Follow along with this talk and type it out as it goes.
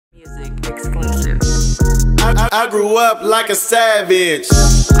Exclusive. I grew up like a savage.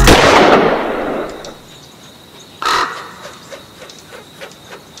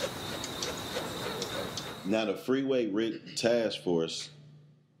 Now the Freeway Ricky Task Force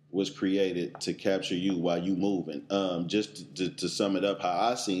was created to capture you while you moving. Just to sum it up, how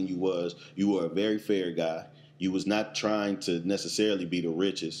I seen you were a very fair guy. You was not trying to necessarily be the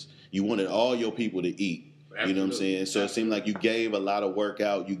richest. You wanted all your people to eat. Absolutely. You know what I'm saying? So Absolutely. It seemed like you gave a lot of work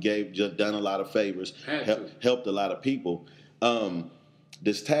out. You done a lot of favors, helped a lot of people.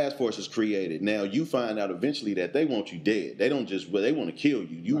 This task force is created. Now you find out eventually that they want you dead. They don't just they want to kill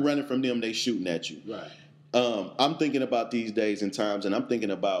you. You running from them, they shooting at you. Right. I'm thinking about these days and times, and I'm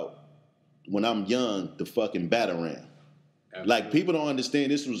thinking about when I'm young, the fucking Batarang. Like, people don't understand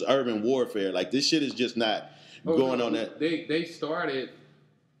this was urban warfare. Like, this shit is just not going on that. They started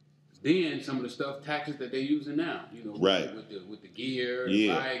then some of the stuff, tactics that they're using now. You know, right. with the gear, the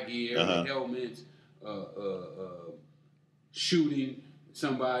riot gear, the helmets, shooting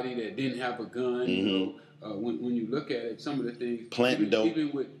somebody that didn't have a gun. Mm-hmm. You know, when you look at it, some of the things, planting dope.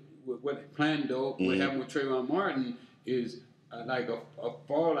 Even with what planting dope, what happened with Trayvon Martin is like a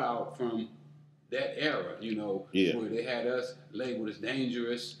fallout from that era, you know, where they had us labeled as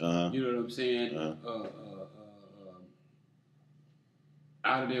dangerous, you know what I'm saying,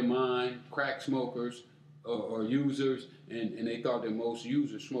 out of their mind, crack smokers or users, and they thought that most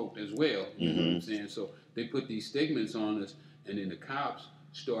users smoked as well, you know what I'm saying? So they put these stigmas on us, and then the cops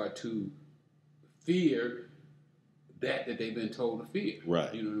start to fear that they've been told to fear.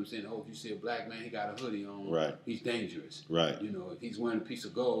 Right. You know what I'm saying? Oh, if you see a black man, he got a hoodie on, right, he's dangerous. Right. You know, if he's wearing a piece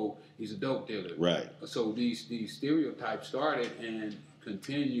of gold, he's a dope dealer. Right. So these stereotypes started and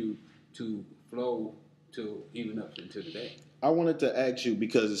continue to flow to even up into today. I wanted to ask you,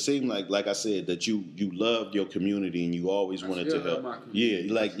 because it seemed like I said, that you loved your community and you always wanted to help.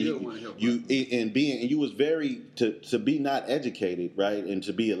 Yeah, like you was very to be not educated, right, and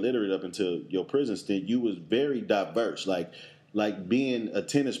to be illiterate up until your prison stint. You was very diverse, like being a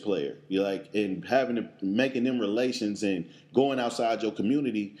tennis player, and making them relations and going outside your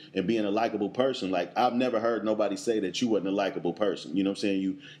community and being a likable person. Like, I've never heard nobody say that you wasn't a likable person. You know what I'm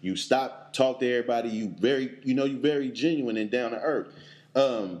saying? You stop, talk to everybody. You very genuine and down to earth.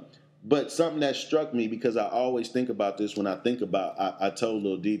 But something that struck me, because I always think about this when I think about, I told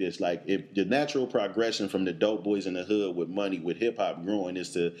Lil D this, like, if the natural progression from the dope boys in the hood with money, with hip hop growing,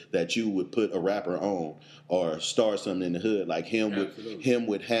 is that you would put a rapper on or start something in the hood, like him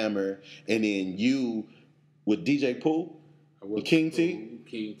with Hammer, and then you with DJ Pooh, with King T.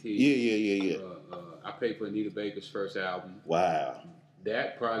 Yeah. I paid for Anita Baker's first album. Wow.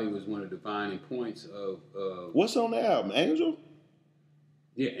 That probably was one of the defining points of what's on the album, Angel?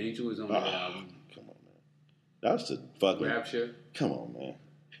 Yeah, Angel was on the album. Come on, man. That's the fucking Rapture. Come on, man.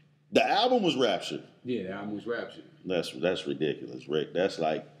 The album was Rapture. Yeah, the album was Rapture. That's ridiculous, Rick. That's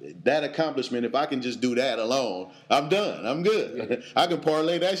like that accomplishment. If I can just do that alone, I'm done. I'm good. Yeah. I can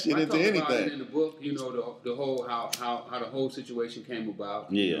parlay that shit into anything. About it in the book, you know, the whole how the whole situation came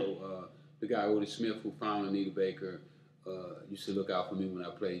about. Yeah. You know, the guy Otis Smith, who found Anita Baker, used to look out for me when I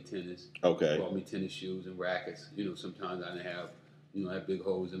played tennis. Okay. Bought me tennis shoes and rackets. You know, sometimes I didn't have. You know, I had big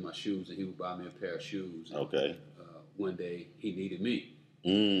holes in my shoes, and he would buy me a pair of shoes. Okay. One day, he needed me.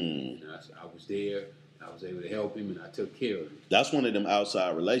 And I was there. I was able to help him, and I took care of him. That's one of them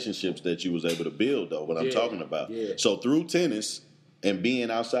outside relationships that you was able to build, though, what I'm talking about. Yeah. So through tennis and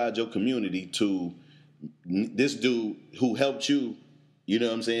being outside your community to this dude who helped you, you know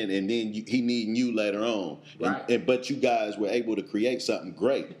what I'm saying, and then he needing you later on. Right. But you guys were able to create something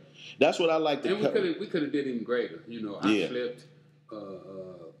great. That's what I like to And we could have did even greater. You know,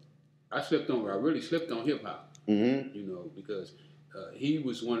 I slipped on where I really slipped on hip hop. Mm-hmm. You know, because he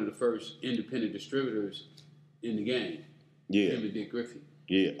was one of the first independent distributors in the game. Yeah. Him and Dick Griffey.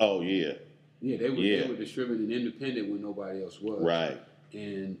 Yeah. Oh yeah. Yeah, they were distributing independent when nobody else was. Right.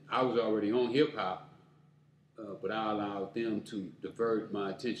 And I was already on hip hop, but I allowed them to divert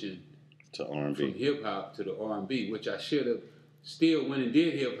my attention to R&B, from hip hop to the R&B, which I should have still went and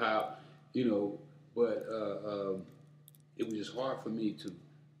did hip hop. You know, but it was just hard for me to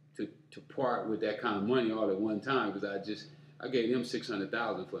part with that kind of money all at one time, because I gave them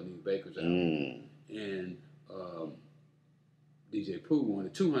 $600,000 for Anita Baker's album, and DJ Pooh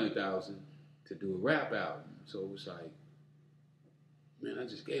wanted $200,000 to do a rap album. So it was like, man, I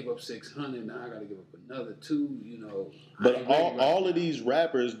just gave up $600. Now I got to give up another $2. You know, but all of these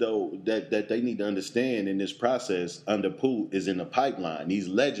rappers though that they need to understand in this process under Pooh is in the pipeline. These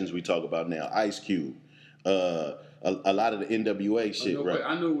legends we talk about now, Ice Cube. A lot of the NWA shit, right? But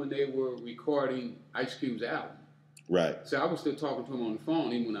I knew when they were recording Ice Cube's album. Right. So I was still talking to him on the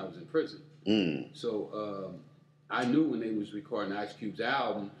phone even when I was in prison. So I knew when they was recording Ice Cube's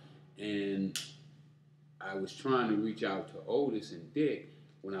album, and I was trying to reach out to Otis and Dick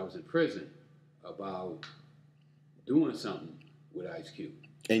when I was in prison about doing something with Ice Cube.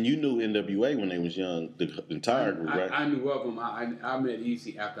 And you knew NWA when they was young, the entire group, right? I knew of them. I met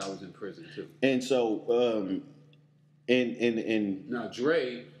Easy after I was in prison too. And so, and now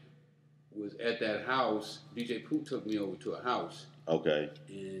Dre was at that house. DJ Pooh took me over to a house. Okay.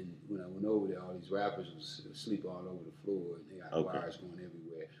 And when I went over there, all these rappers was asleep all over the floor, and they got wires going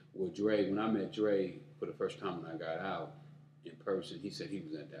everywhere. Well, Dre, when I met Dre for the first time when I got out in person, he said he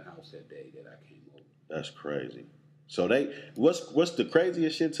was at that house that day that I came over. That's crazy. So what's the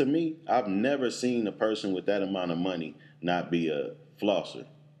craziest shit to me? I've never seen a person with that amount of money not be a flosser.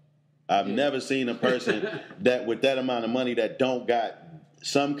 I've never seen a person that with that amount of money that don't got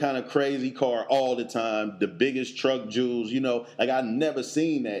some kind of crazy car all the time, the biggest truck jewels, you know, like I've never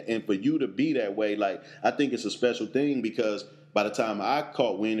seen that. And for you to be that way, like, I think it's a special thing because by the time I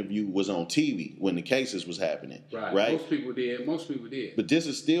caught wind of you was on TV when the cases was happening. Right? Most people did. But this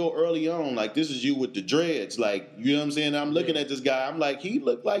is still early on. Like, this is you with the dreads. Like, you know what I'm saying? I'm looking at this guy. I'm like, he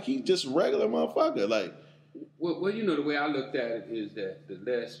looked like he just a regular motherfucker. Like, well, you know, the way I looked at it is that the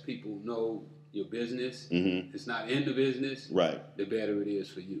less people know your business, it's not in the business, right, the better it is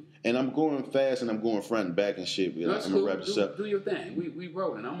for you. And I'm going fast and I'm going front and back and shit. No, that's cool. Do your thing. We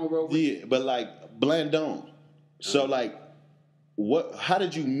rolling. I'm gonna roll with you. But like Blandon. So like, how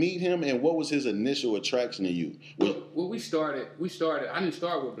did you meet him and what was his initial attraction to you? Well, we started. I didn't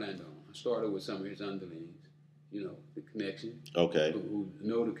start with Blandon. I started with some of his underlings. You know, the connection. Okay. Who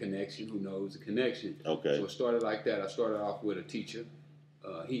know the connection? Who knows the connection? Okay. So it started like that. I started off with a teacher.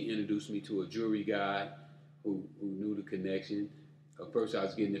 He introduced me to a jury guy who knew the connection. First, I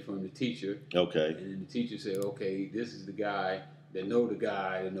was getting it from the teacher. Okay. And then the teacher said, "Okay, this is the guy that know the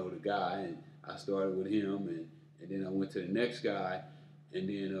guy that know the guy." And I started with him, and then I went to the next guy, and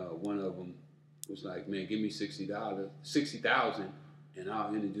then one of them was like, "Man, give me $60,000, and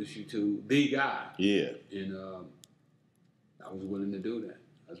I'll introduce you to the guy." Yeah. And I was willing to do that.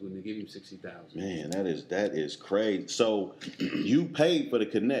 I was willing to give him $60,000. Man, that is crazy. So you paid for the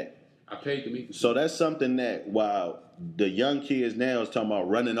connect. I paid to meet the So that's something that while the young kids now is talking about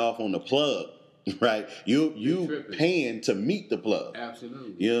running off on the plug, right? You paying to meet the plug.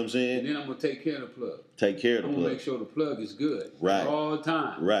 Absolutely. You know what I'm saying? And then I'm gonna take care of the plug. Take care of the I'm plug. gonna make sure the plug is good. Right. All the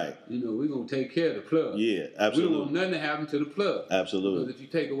time. Right. You know, we're gonna take care of the plug. Yeah, absolutely. We don't want nothing to happen to the plug. Absolutely. Because if you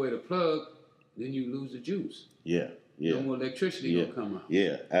take away the plug, then you lose the juice. Yeah. Yeah. No more electricity gonna come out.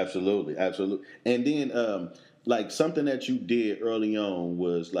 Yeah, absolutely. And then like something that you did early on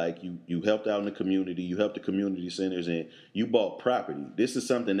was like you helped out in the community, you helped the community centers, and you bought property. This is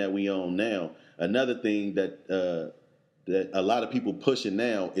something that we own now. Another thing that a lot of people pushing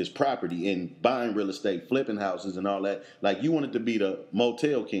now is property and buying real estate, flipping houses and all that. Like you wanted to be the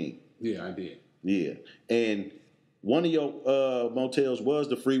motel king. Yeah, I did. Yeah. And one of your motels was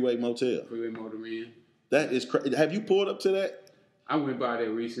the Freeway Motel. Freeway Motor Inn. That is crazy. Have you pulled up to that? I went by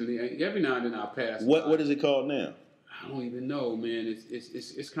there recently. Every now and then I pass. What is it called now? I don't even know, man.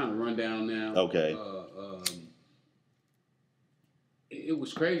 It's kind of run down now. Okay. It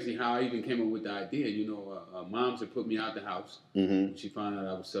was crazy how I even came up with the idea. You know, Moms had put me out the house. Mm-hmm. She found out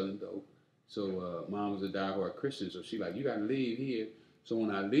I was selling dope. So Mom was a diehard Christian. So she like, you got to leave here. So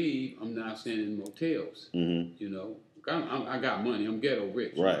when I leave, I'm now staying in motels. Mm-hmm. You know, I got money. I'm ghetto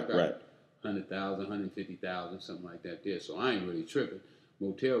rich. Right, right. 100,000, 150,000, something like that there. So I ain't really tripping.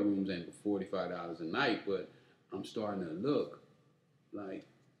 Motel rooms ain't for $45 a night, but I'm starting to look like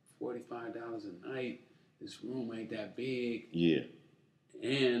 $45 a night. This room ain't that big. Yeah.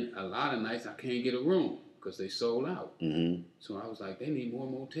 And a lot of nights I can't get a room because they sold out. Mm-hmm. So I was like, they need more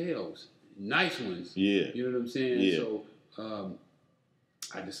motels. Nice ones. Yeah. You know what I'm saying? Yeah. So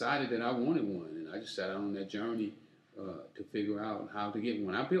I decided that I wanted one, and I just sat on that journey to figure out how to get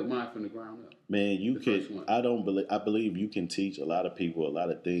one. I built mine from the ground up. Man, you can. I believe you can teach a lot of people a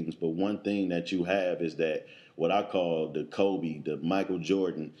lot of things, but one thing that you have is that what I call the Kobe, the Michael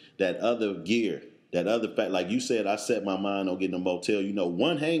Jordan, that other gear, that other fact. Like you said, I set my mind on getting a motel. You know,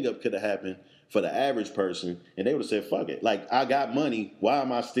 one hang up could have happened for the average person, and they would have said, "Fuck it." Like, I got money. Why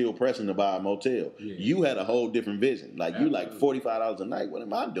am I still pressing to buy a motel? Yeah. You had a whole different vision. Like, you like $45 a night. What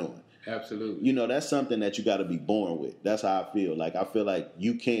am I doing? Absolutely. You know, that's something that you got to be born with. That's how I feel. Like, I feel like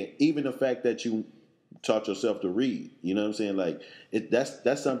you can't, even the fact that you taught yourself to read, you know what I'm saying? Like,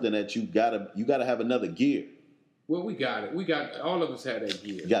 that's something that you gotta have another gear. Well, we got it. All of us had that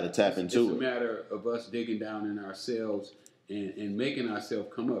gear. You got to tap into it. It's a matter of us digging down in ourselves and making ourselves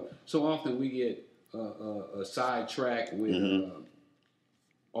come up. So often we get a sidetrack with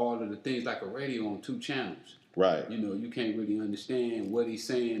all of the things like a radio on 2 channels. Right. You know, you can't really understand what he's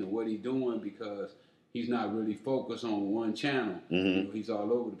saying or what he's doing because he's not really focused on one channel. You know, he's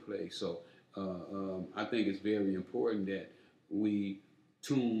all over the place. So I think it's very important that we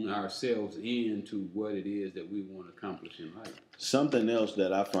tune ourselves into what it is that we want to accomplish in life. Something else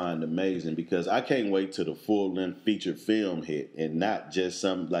that I find amazing, because I can't wait till the full-length feature film hit and not just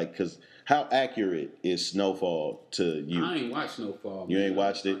some, like, because how accurate is Snowfall to you? I ain't watched Snowfall. You ain't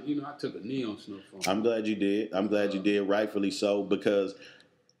watched it? I took a knee on Snowfall. I'm glad you did. I'm glad you did, rightfully so, because,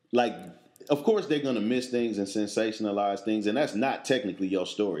 like, of course they're going to miss things and sensationalize things, and that's not technically your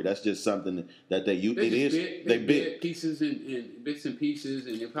story. That's just something that they bit pieces and bits and pieces,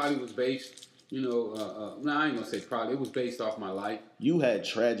 and it probably was based, you know, no, I ain't going to say probably. It was based off my life. You had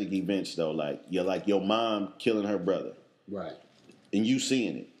tragic events, though, like your mom killing her brother. Right. And you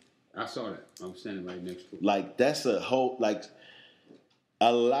seeing it. I saw that. I was standing right next to it. Like, that's a whole, like,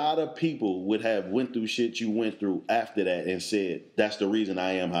 a lot of people would have went through shit you went through after that and said, that's the reason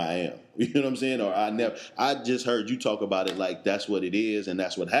I am how I am. You know what I'm saying? Or I just heard you talk about it like that's what it is and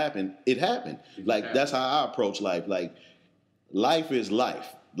that's what happened. It happened. Like, that's how I approach life. Like, life is life.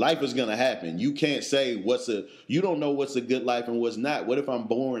 Life is going to happen. You can't say you don't know what's a good life and what's not. What if I'm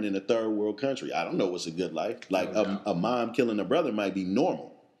born in a third world country? I don't know what's a good life. Like, a mom killing a brother might be normal.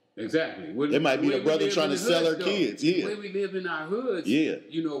 Exactly. It might be a brother trying to sell her kids. Yeah. The way we live in our hoods,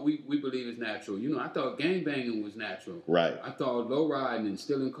 you know, we believe it's natural. You know, I thought gangbanging was natural. Right. I thought low riding and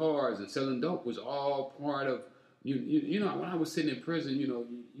stealing cars and selling dope was all part of, you know, when I was sitting in prison, you know,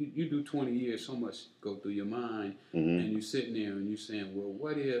 you do 20 years, so much go through your mind, and you're sitting there and you're saying, well,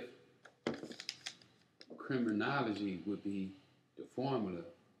 what if criminology would be the formula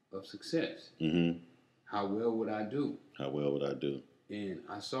of success? How well would I do? How well would I do? And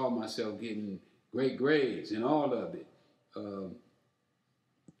I saw myself getting great grades and all of it.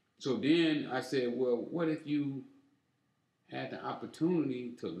 So then I said, well, what if you had the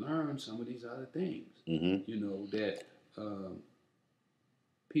opportunity to learn some of these other things? You know, that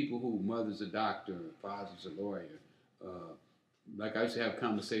people who mother's a doctor, father's a lawyer. Like I used to have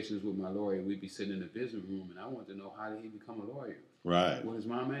conversations with my lawyer. We'd be sitting in the visiting room, and I wanted to know, how did he become a lawyer? Right. Well, his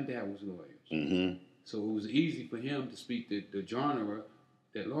mom and dad was lawyers. So it was easy for him to speak the genre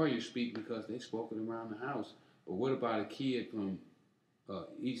that lawyers speak because they spoke it around the house. But what about a kid from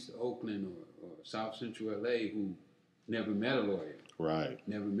East Oakland or South Central LA who never met a lawyer? Right.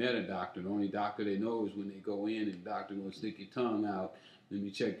 Never met a doctor. The only doctor they know is when they go in and the doctor going to stick your tongue out. Let me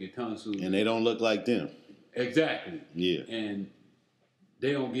check your tonsils. And they don't look like them. Exactly. Yeah. And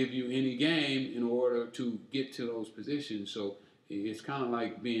they don't give you any game in order to get to those positions. So it's kind of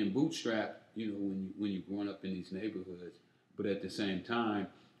like being bootstrapped, you know, when you're growing up in these neighborhoods. But at the same time,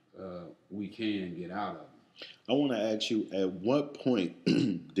 we can get out of them. I want to ask you, at what point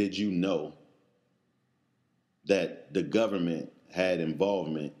did you know that the government had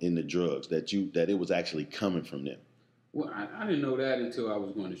involvement in the drugs, that it was actually coming from them? Well, I didn't know that until I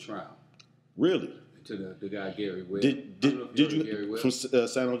was going to trial. Really? To the guy Gary Webb. Did you Gary Webb? From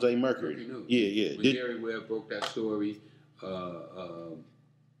San Jose Mercury? Yeah. When Gary Webb broke that story,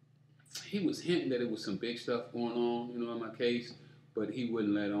 he was hinting that it was some big stuff going on, you know, in my case, but he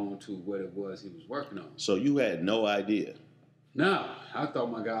wouldn't let on to what it was he was working on. So you had no idea? No, I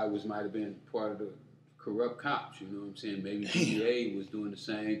thought my guy might have been part of the corrupt cops. You know what I'm saying? Maybe DEA was doing the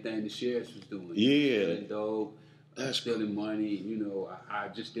same thing the sheriffs was doing. Yeah. Stealing dope, stealing money. You know, I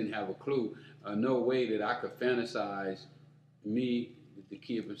just didn't have a clue. No way that I could fantasize me, the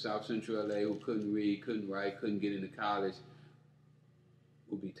kid from South Central LA who couldn't read, couldn't write, couldn't get into college,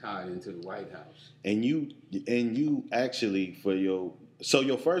 would be tied into the White House. And you actually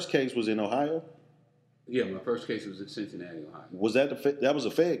your first case was in Ohio? Yeah, my first case was in Cincinnati, Ohio. Was that was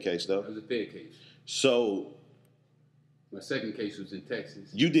a Fed case though? That was a Fed case. So my second case was in Texas.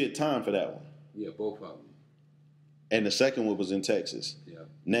 You did time for that one? Yeah, both of them. And the second one was in Texas. Yeah.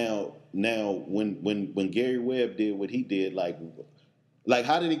 Now when Gary Webb did what he did, like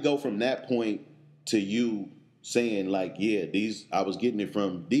how did it go from that point to you saying like, yeah, I was getting it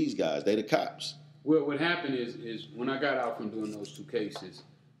from these guys, they the cops? Well, what happened is when I got out from doing those two cases,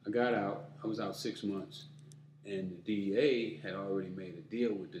 I was out 6 months, and the DEA had already made a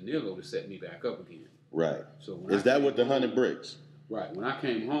deal with Danilo to set me back up again. Right. So is that with the 100 bricks? Right. When I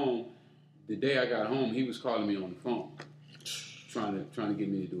came home, the day I got home, he was calling me on the phone, trying to get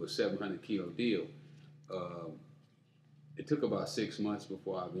me to do a 700-kilo deal. It took about 6 months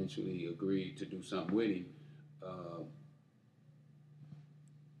before I eventually agreed to do something with him.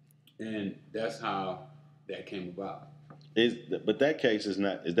 And that's how that came about. But that case is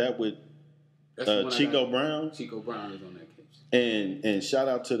not. Is that with? That's Chico Brown. Chico Brown is on that case. And shout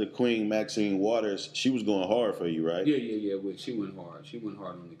out to the Queen Maxine Waters. She was going hard for you, right? Yeah. Well, she went hard. She went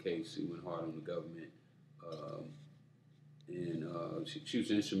hard on the case. She went hard on the government. She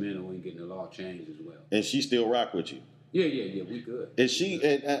was instrumental in getting the law changed as well. And she still rock with you. Yeah. We good. Is she?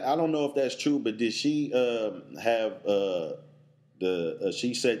 And I don't know if that's true, but did she have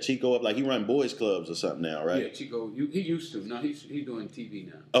she set Chico up like he run boys clubs or something now, right? Yeah, Chico. He used to. No, he's doing TV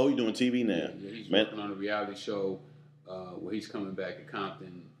now. Oh, he's doing TV now. Yeah, he's working on a reality show where he's coming back to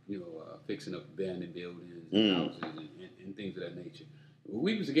Compton, fixing up abandoned buildings and houses and things of that nature.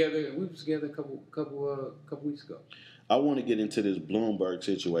 We was together a couple weeks ago. I want to get into this Bloomberg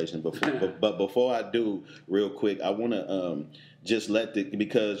situation but before I do, real quick, I want to just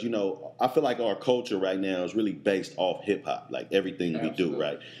because I feel like our culture right now is really based off hip hop, like everything Absolutely. we do,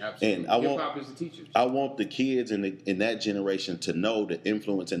 right? Absolutely. And hip hop is the teacher. I want the kids in that generation to know the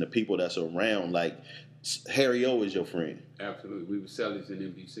influence and the people that's around. Like Harry O is your friend. Absolutely, we were sellers in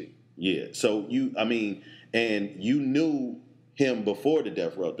NBC. Yeah, so and you knew him before the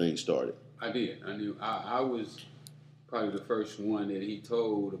Death Row thing started. I did. I knew. I was probably the first one that he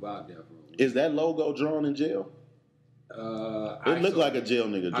told about Death Row. Is that logo drawn in jail? It looked like a jail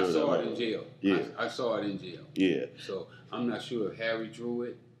nigga drew. I saw it in jail. Yeah. I saw it in jail. Yeah. So I'm not sure if Harry drew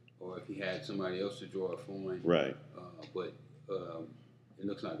it or if he had somebody else to draw it for him. Right. But it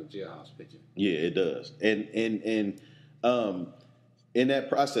looks like a jailhouse picture. Yeah, it does. And in that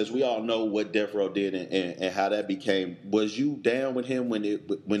process, we all know what Death Row did and how that became. Was you down with him when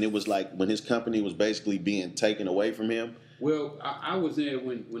it was like when his company was basically being taken away from him? Well, I was there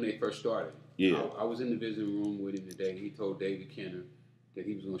when they first started. Yeah. I was in the visiting room with him today. He told David Kenner that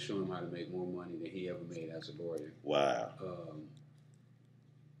he was going to show him how to make more money than he ever made as a lawyer. Wow.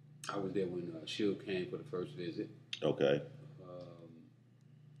 I was there when Suge came for the first visit. Okay.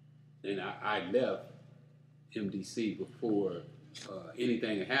 And I left MDC before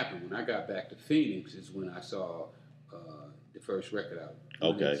anything had happened. When I got back to Phoenix is when I saw the first record out.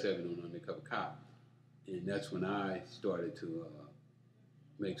 Okay. 7 on Undercover Cop. And that's when I started to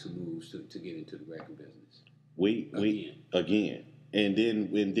make some moves to get into the record business. We again. And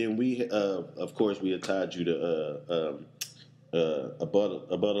then we of course we had tied you to Above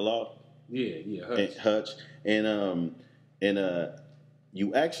the Law. Yeah, Hutch. And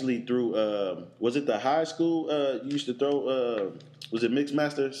you actually threw was it the high school you used to throw was it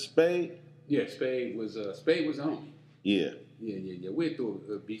Mixmaster Spade? Yeah, Spade was a homie. Yeah. Yeah. We had threw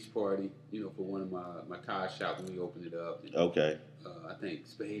a beach party, for one of my tire shop when we opened it up. And, okay. I think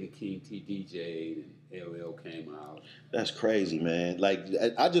Spade and King T DJ'd and LL came out. That's crazy, man. Like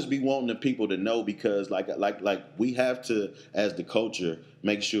I just be wanting the people to know because like we have to, as the culture,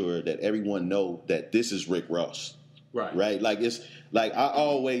 make sure that everyone know that this is Rick Ross. Right. Like it's like I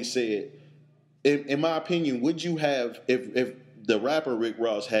always said, in my opinion, would you have if the rapper Rick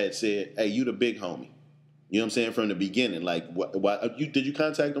Ross had said, "Hey, you the big homie," you know what I'm saying, from the beginning? Like, did you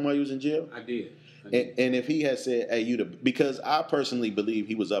contact him while you was in jail? I did. And if he had said, "Hey, because I personally believe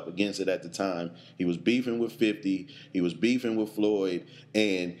he was up against it at the time. He was beefing with 50. He was beefing with Floyd,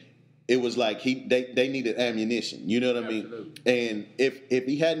 and it was like they needed ammunition. You know what I mean? Absolutely. And if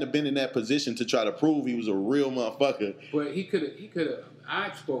he hadn't have been in that position to try to prove he was a real motherfucker, but he could have.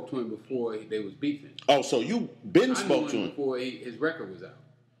 I spoke to him before they was beefing. Oh, so you spoke to him before his record was out.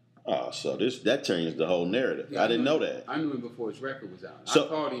 Oh, so that changed the whole narrative. Yeah, I didn't know that. I knew him before his record was out. So, I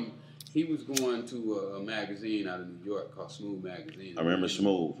called him. He was going to a magazine out of New York called Smooth Magazine. I remember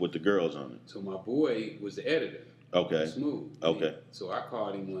Smooth with the girls on it. So my boy was the editor. Okay. Smooth. Okay. So I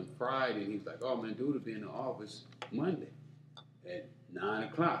called him one Friday, and he was like, "Oh man, dude will be in the office Monday at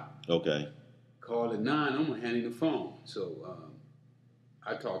 9:00. Okay. Call at 9. I'm gonna hand him the phone." So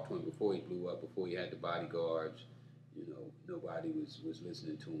I talked to him before he blew up, before he had the bodyguards. Nobody was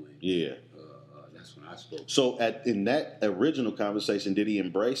listening to him. Yeah. That's when I spoke. So in that original conversation, did he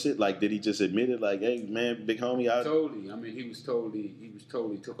embrace it? Like, did he just admit it? Like, hey, man, big homie, Totally. I mean, he was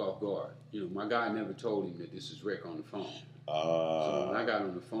totally took off guard. My guy never told him that this is Rick on the phone. So when I got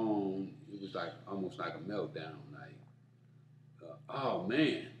on the phone, it was like almost like a meltdown. Like, oh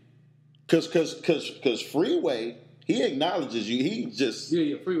man. Cause Freeway, he acknowledges you. He just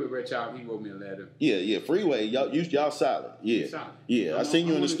Freeway Rich out. He wrote me a letter. Yeah. Freeway, y'all solid. Yeah, solid. Yeah. I seen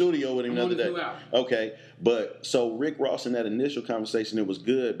you in the studio with him the other day. Okay, but so Rick Ross in that initial conversation, it was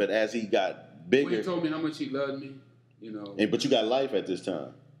good. But as he got bigger, when he told me how much he loved me, but you got life at this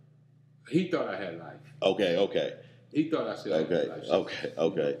time. He thought I had life. Okay. He thought I still had life.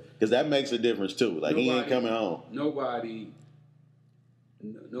 Okay. Because that makes a difference too. Like he ain't coming home. Nobody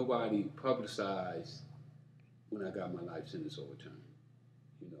publicized when I got my life sentence overturned.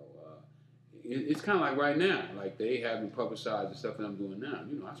 it's kind of like right now, like they haven't publicized the stuff that I'm doing now.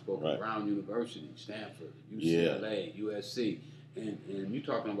 You know, I spoke at Brown University, Stanford, UCLA, USC, and you're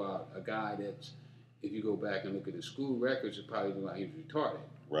talking about a guy that's, if you go back and look at his school records, it probably look like he was retarded.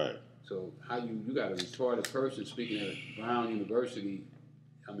 Right. So how you got a retarded person speaking at Brown University?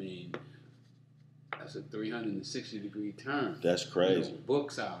 I mean, that's a 360-degree turn. That's crazy. You know,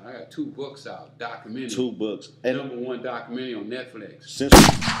 books out. I got 2 books out. Documentary. 2 books. And #1 documentary on Netflix. Since